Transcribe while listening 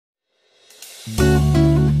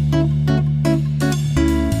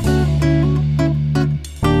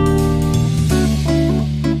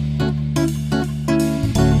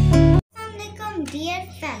Dear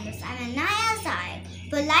fellows, I'm Anaya Zahid.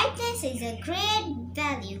 Politeness is a great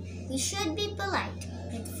value. We should be polite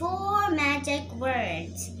with 4 magic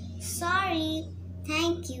words. Sorry,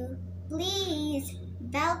 thank you, please,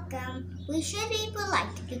 welcome. We should be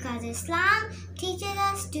polite because Islam teaches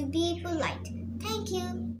us to be polite. Thank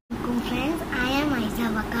you. Welcome friends, I am Aiza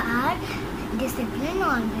Wakar. Discipline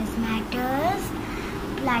always matters.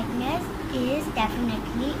 Politeness is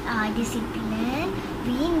definitely a discipline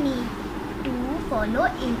we need to follow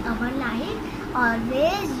in our life.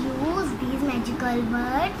 Always use these magical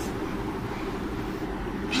words.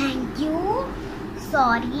 Thank you,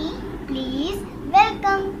 sorry, please,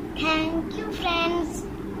 welcome. Thank you friends.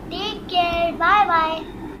 Take care. Bye bye.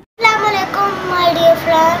 अस्सलाम वालेकुम my dear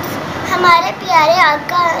friends. हमारे प्यारे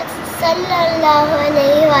आका सल्लल्लाहु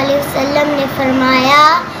अलैहि वसल्लम ने फरमाया,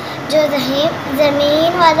 जो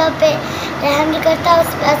ज़मीन वालों पे रहम नहीं करता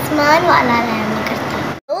उस पे आसमान वाला रहम नहीं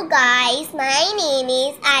करता. Hello guys, my name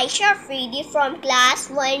is Aisha Freedy from class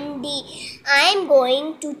 1D. I am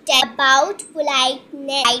going to tell about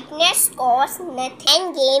politeness. Politeness costs nothing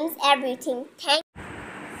and gains everything. Thank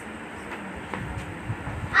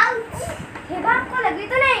Hiba, आपको लगी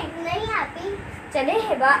तो नहीं हैप्पी. चले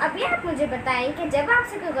हिबा, अभी आप मुझे बताएं कि जब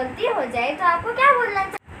आपसे कोई गलती हो जाए तो आपको क्या बोलना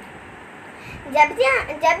चाहिए?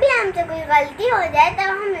 जब भी हमसे कोई गलती हो जाए तब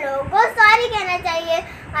हम लोगों को सॉरी कहना चाहिए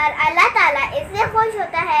और अल्लाह ताला इससे खुश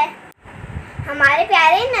होता है. हमारे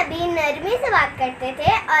प्यारे नबी नरमी से बात करते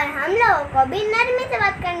थे और हम लोगों को भी नरमी से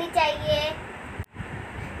बात करनी चाहिए.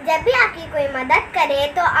 जब भी आपकी कोई मदद करे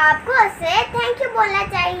तो आपको उससे थैंक यू बोलना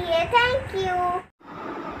चाहिए. Thank you.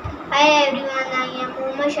 Hi everyone, I am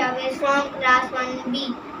Umar Shafiz from class 1B.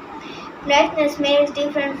 Politeness makes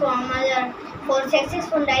different from other. For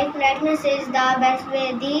successful life, politeness is the best way.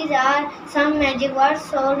 These are some magic words.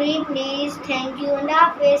 Sorry, please, thank you, and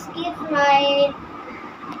always keep smiling.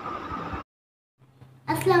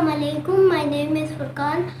 Assalamu alaikum. My name is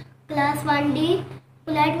Furqan, class 1D.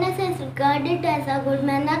 Politeness is regarded as a good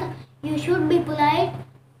manner. You should be polite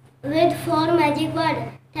with 4 magic words.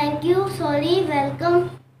 Thank you, sorry, welcome,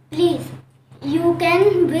 please. You can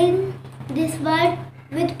win this word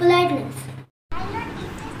with politeness.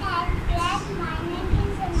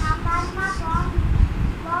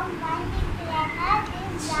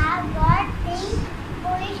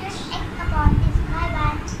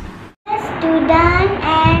 Student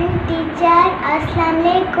and teacher, Assalamu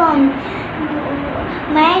alaikum.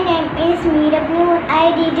 My name is Meera Noor. I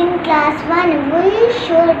did in class 1. We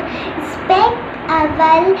should respect our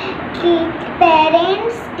parents,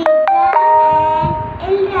 teacher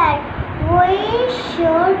and elders. We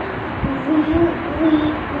should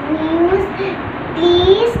use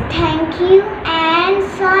please, thank you and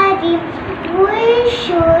sorry. We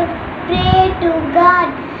should pray to God.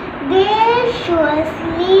 They should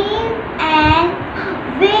sleep and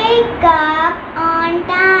wake up on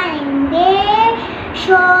time. They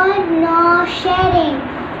should know sharing.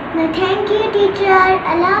 Now, thank you, teacher.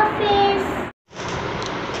 Allah Hafiz.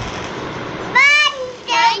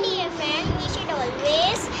 Dear friends, we should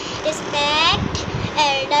always respect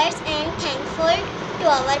elders and thankful to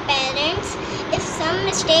our parents. If some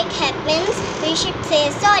mistake happens, we should say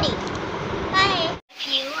sorry. Bye.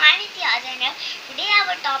 I'm Zainab. Today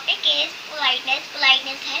our topic is politeness.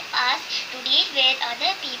 Politeness helps us to deal with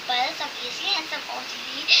other people, some easily and some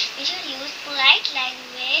awkwardly. We should use polite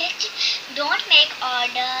language. Don't make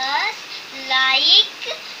orders like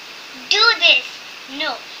do this.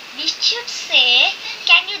 No, we should say,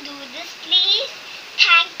 can you do this please?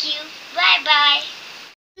 Thank you. Bye bye.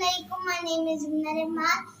 Assalamualaikum. My name is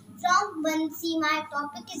Nariman from 1C. My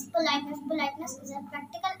topic is politeness. Politeness is a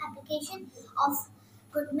practical application of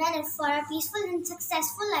good manners for a peaceful and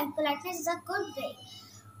successful life. Politeness is a good way.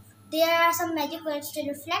 There are some magic words to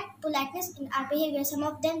reflect politeness in our behavior. Some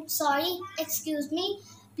of them: sorry, excuse me,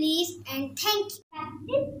 please, and thank you.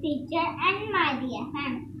 Practice teacher and my dear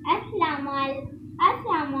friends.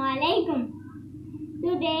 Assalamu alaikum.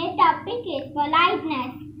 Today's topic is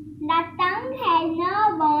politeness. The tongue has no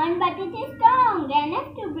bone, but it is strong enough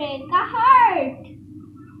to break a heart.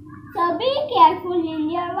 So be careful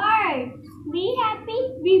in your words. Be happy,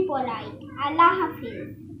 be polite. Allah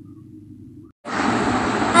Hafiz.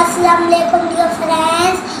 Assalamu alaikum dear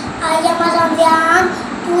friends. I am Azamdian.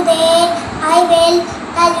 Today I will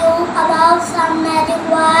tell you about some magic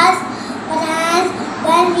words. Friends,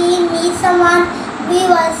 when we meet someone, we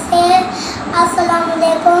will say Assalamu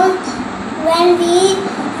alaikum. When we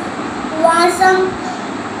want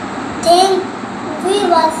something, we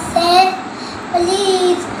will say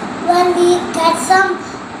please. When we get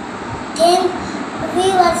something, we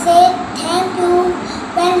will say thank you.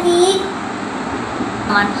 When we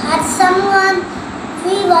hurt someone,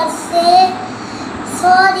 we will say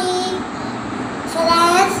sorry.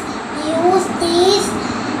 Friends, use these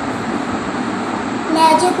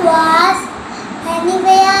magic words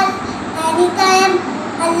anywhere, anytime.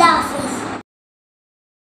 Allah Hafiz.